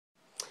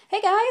Hey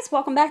guys,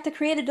 welcome back to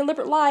Create a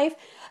Deliberate Life.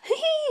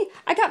 Hey,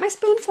 I got my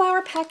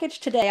Spoonflower package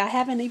today. I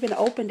haven't even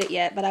opened it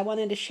yet, but I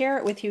wanted to share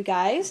it with you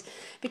guys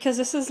because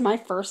this is my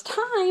first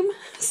time.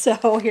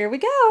 So here we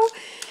go.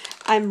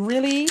 I'm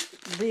really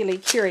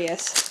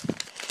curious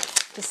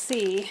to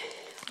see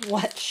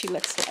what she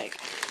looks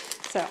like.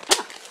 So,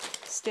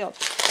 still.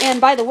 And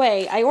by the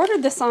way, I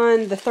ordered this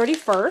on the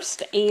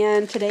 31st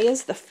and today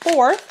is the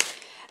 4th.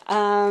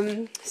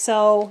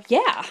 So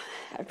yeah,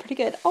 pretty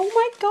good. Oh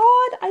my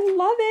God, I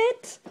love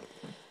it.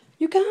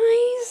 You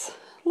guys,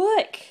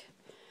 look.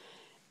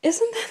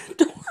 Isn't that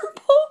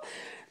adorable?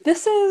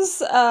 This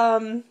is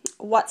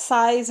what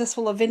size this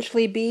will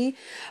eventually be.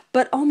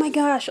 But oh my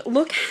gosh,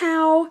 look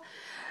how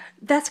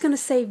that's going to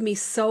save me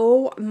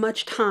so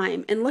much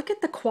time. And look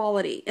at the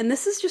quality. And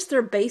this is just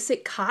their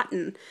basic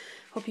cotton.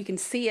 Hope you can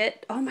see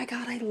it. Oh my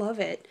God, I love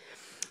it.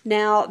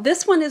 Now,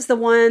 this one is the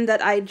one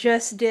that I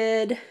just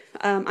did.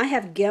 I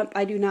have GIMP.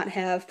 I do not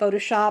have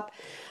Photoshop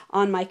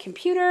on my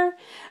computer.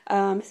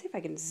 Let's see if I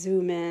can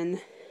zoom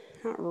in.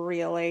 Not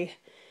really.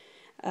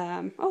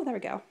 Oh, there we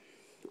go.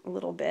 A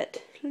little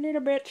bit.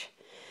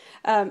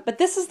 But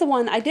this is the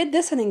one. I did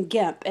this one in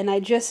GIMP, and I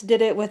just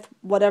did it with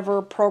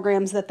whatever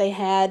programs that they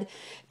had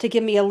to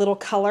give me a little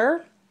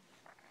color.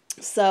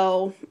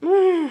 So,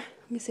 let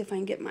me see if I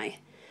can get my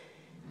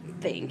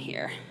thing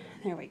here.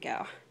 There we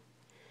go.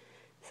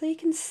 So you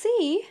can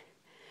see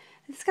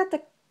it's got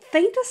the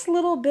faintest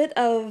little bit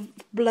of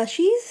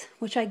blushies,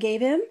 which I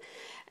gave him.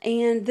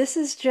 And this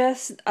is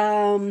just,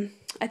 I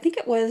think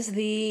it was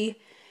the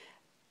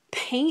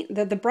paint,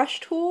 the brush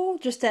tool,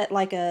 just at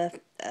like a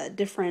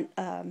different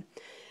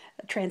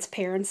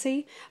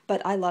transparency,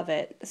 but I love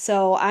it.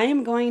 So I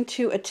am going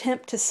to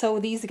attempt to sew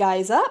these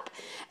guys up,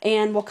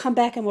 and we'll come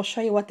back and we'll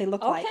show you what they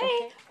look like.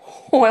 Okay.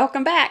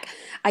 Welcome back.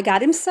 I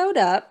got him sewed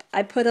up.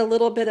 I put a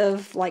little bit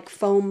of like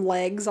foam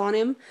legs on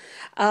him.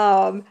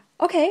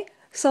 Okay,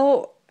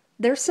 so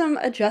there's some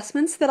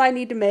adjustments that I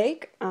need to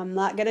make. I'm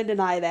not going to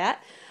deny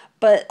that.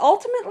 But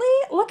ultimately,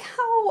 look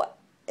how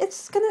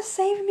it's going to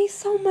save me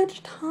so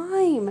much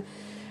time.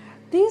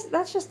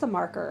 That's just a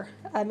marker.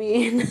 I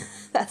mean,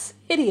 that's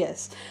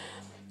hideous.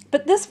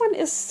 But this one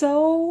is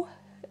so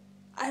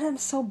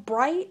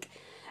bright.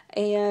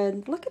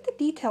 And look at the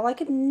detail. I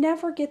could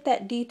never get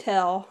that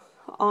detail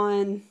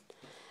on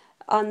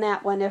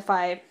that one if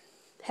I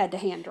had to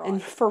hand draw.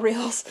 And for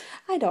reals,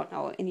 I don't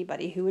know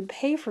anybody who would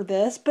pay for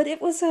this, but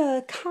it was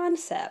a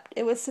concept.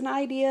 It was an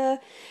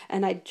idea,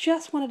 and I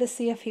just wanted to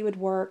see if he would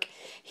work.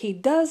 He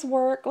does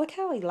work. Look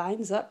how he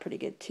lines up pretty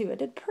good too. I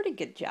did a pretty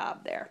good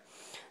job there.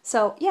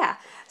 So yeah,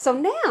 so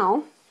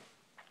now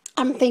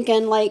I'm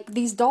thinking like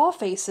these doll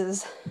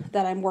faces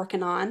that I'm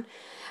working on,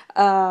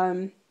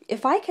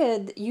 if I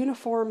could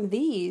uniform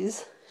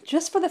these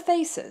just for the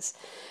faces.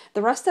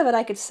 The rest of it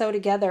I could sew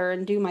together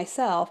and do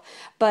myself,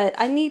 but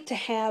I need to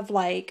have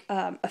like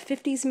a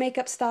 50s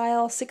makeup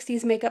style,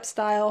 60s makeup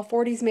style,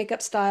 40s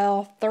makeup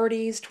style,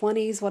 30s,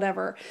 20s,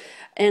 whatever.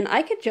 And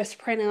I could just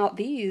print out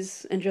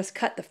these and just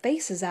cut the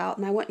faces out,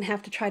 and I wouldn't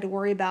have to try to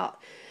worry about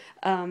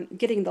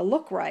getting the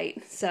look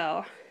right.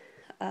 So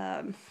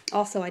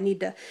also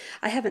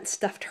I haven't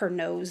stuffed her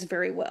nose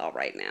very well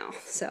right now,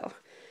 so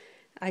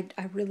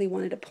I really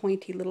wanted a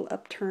pointy little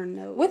upturned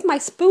nose. With my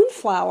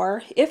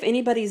Spoonflower, if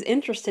anybody's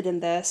interested in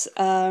this,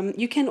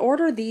 you can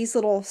order these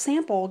little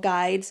sample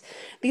guides.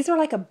 These are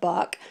like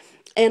 $1.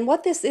 And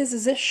what this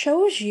is this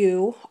shows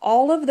you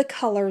all of the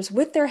colors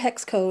with their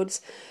hex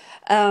codes.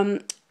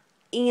 And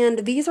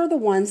these are the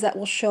ones that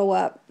will show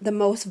up the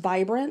most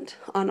vibrant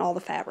on all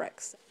the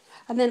fabrics.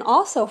 And then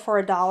also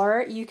for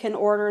 $1, you can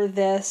order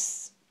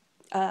this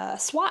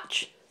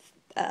swatch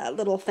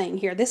little thing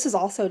here. This is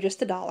also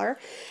just $1,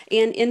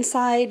 and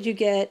inside you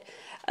get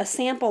a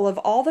sample of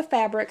all the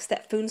fabrics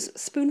that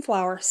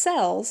Spoonflower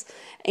sells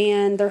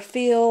and their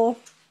feel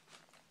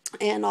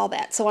and all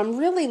that. So I'm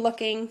really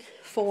looking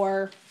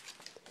for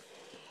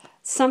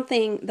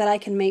something that I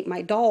can make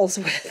my dolls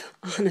with,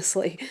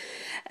 honestly.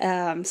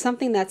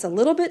 Something that's a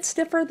little bit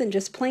stiffer than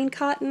just plain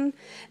cotton,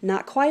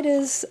 not quite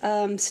as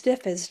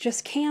stiff as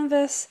just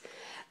canvas,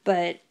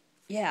 but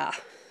yeah.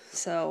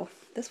 So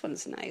this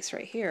one's nice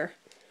right here.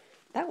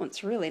 That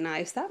one's really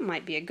nice. That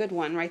might be a good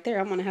one right there.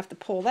 I'm going to have to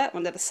pull that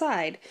one to the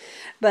side.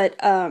 But,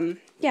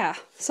 yeah.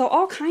 So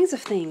all kinds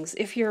of things.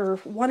 If you're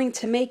wanting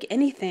to make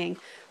anything.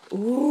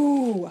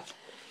 Ooh.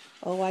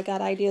 Oh, I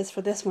got ideas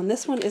for this one.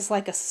 This one is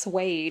like a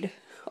suede.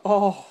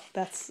 Oh,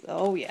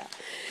 oh yeah.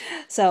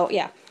 So,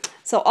 yeah.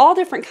 So all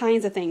different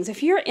kinds of things.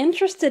 If you're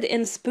interested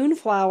in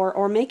Spoonflower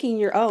or making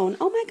your own.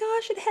 Oh my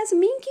gosh, it has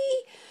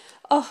Minky.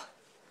 Oh,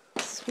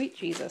 sweet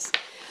Jesus.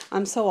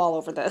 I'm so all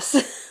over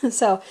this.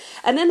 So,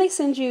 and then they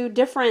send you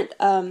different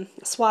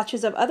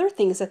swatches of other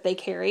things that they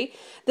carry.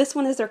 This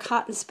one is their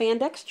cotton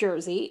spandex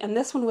jersey, and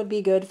this one would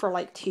be good for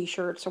like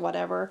t-shirts or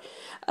whatever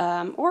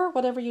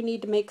you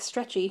need to make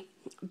stretchy,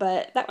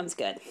 but that one's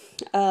good.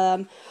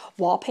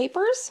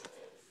 Wallpapers.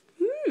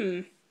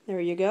 There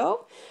you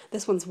go.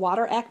 This one's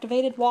water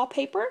activated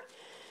wallpaper.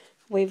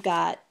 We've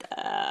got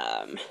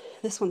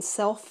this one's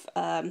self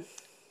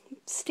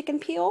stick and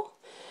peel.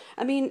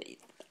 I mean,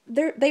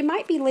 they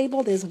might be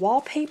labeled as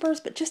wallpapers,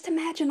 but just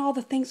imagine all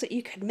the things that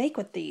you could make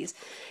with these.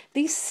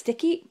 These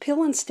sticky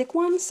peel and stick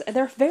ones,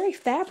 they're very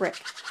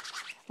fabric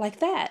like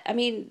that. I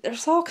mean,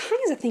 there's all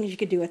kinds of things you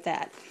could do with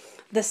that.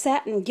 The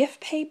satin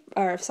gift paper,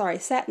 or sorry,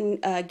 satin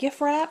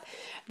gift wrap.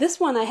 This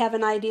one I have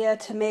an idea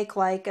to make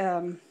like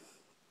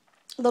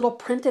little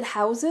printed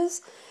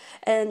houses,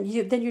 and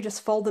then you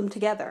just fold them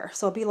together.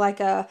 So it'll be like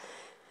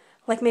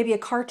maybe a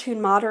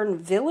cartoon modern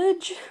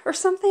village or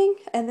something,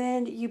 and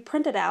then you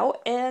print it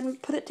out and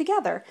put it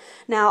together.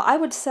 Now, I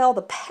would sell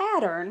the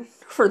pattern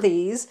for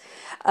these,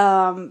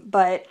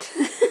 but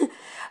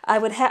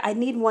I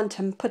need one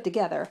to put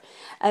together.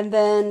 And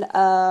then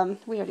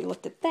we already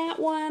looked at that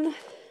one.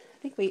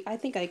 I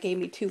think I gave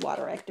me 2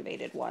 water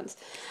activated ones.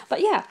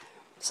 But yeah,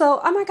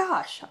 so oh my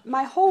gosh,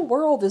 my whole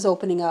world is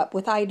opening up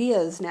with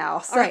ideas now.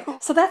 So, all right,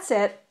 so that's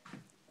it.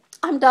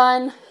 I'm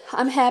done.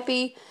 I'm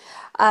happy.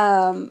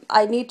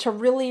 I need to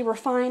really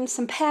refine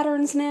some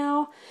patterns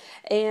now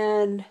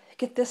and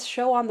get this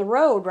show on the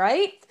road,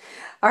 right?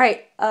 All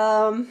right.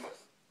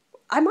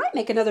 I might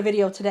make another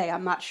video today.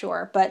 I'm not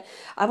sure, but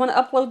I want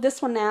to upload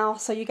this one now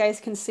so you guys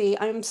can see.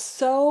 I'm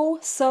so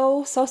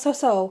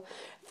thrilled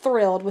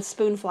with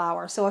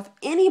Spoonflower. So if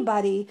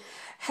anybody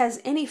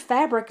has any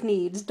fabric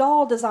needs,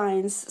 doll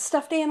designs,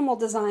 stuffed animal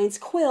designs,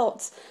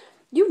 quilts,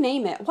 you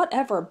name it,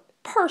 whatever,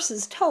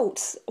 purses,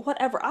 totes,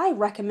 whatever, I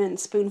recommend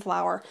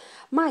Spoonflower.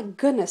 My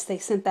goodness, they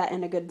sent that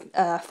in a good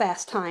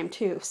fast time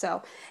too.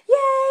 So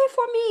yay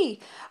for me.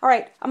 All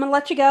right, I'm gonna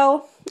let you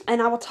go,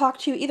 and I will talk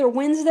to you either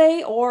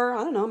Wednesday or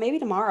I don't know, maybe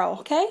tomorrow.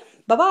 Okay,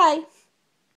 bye bye.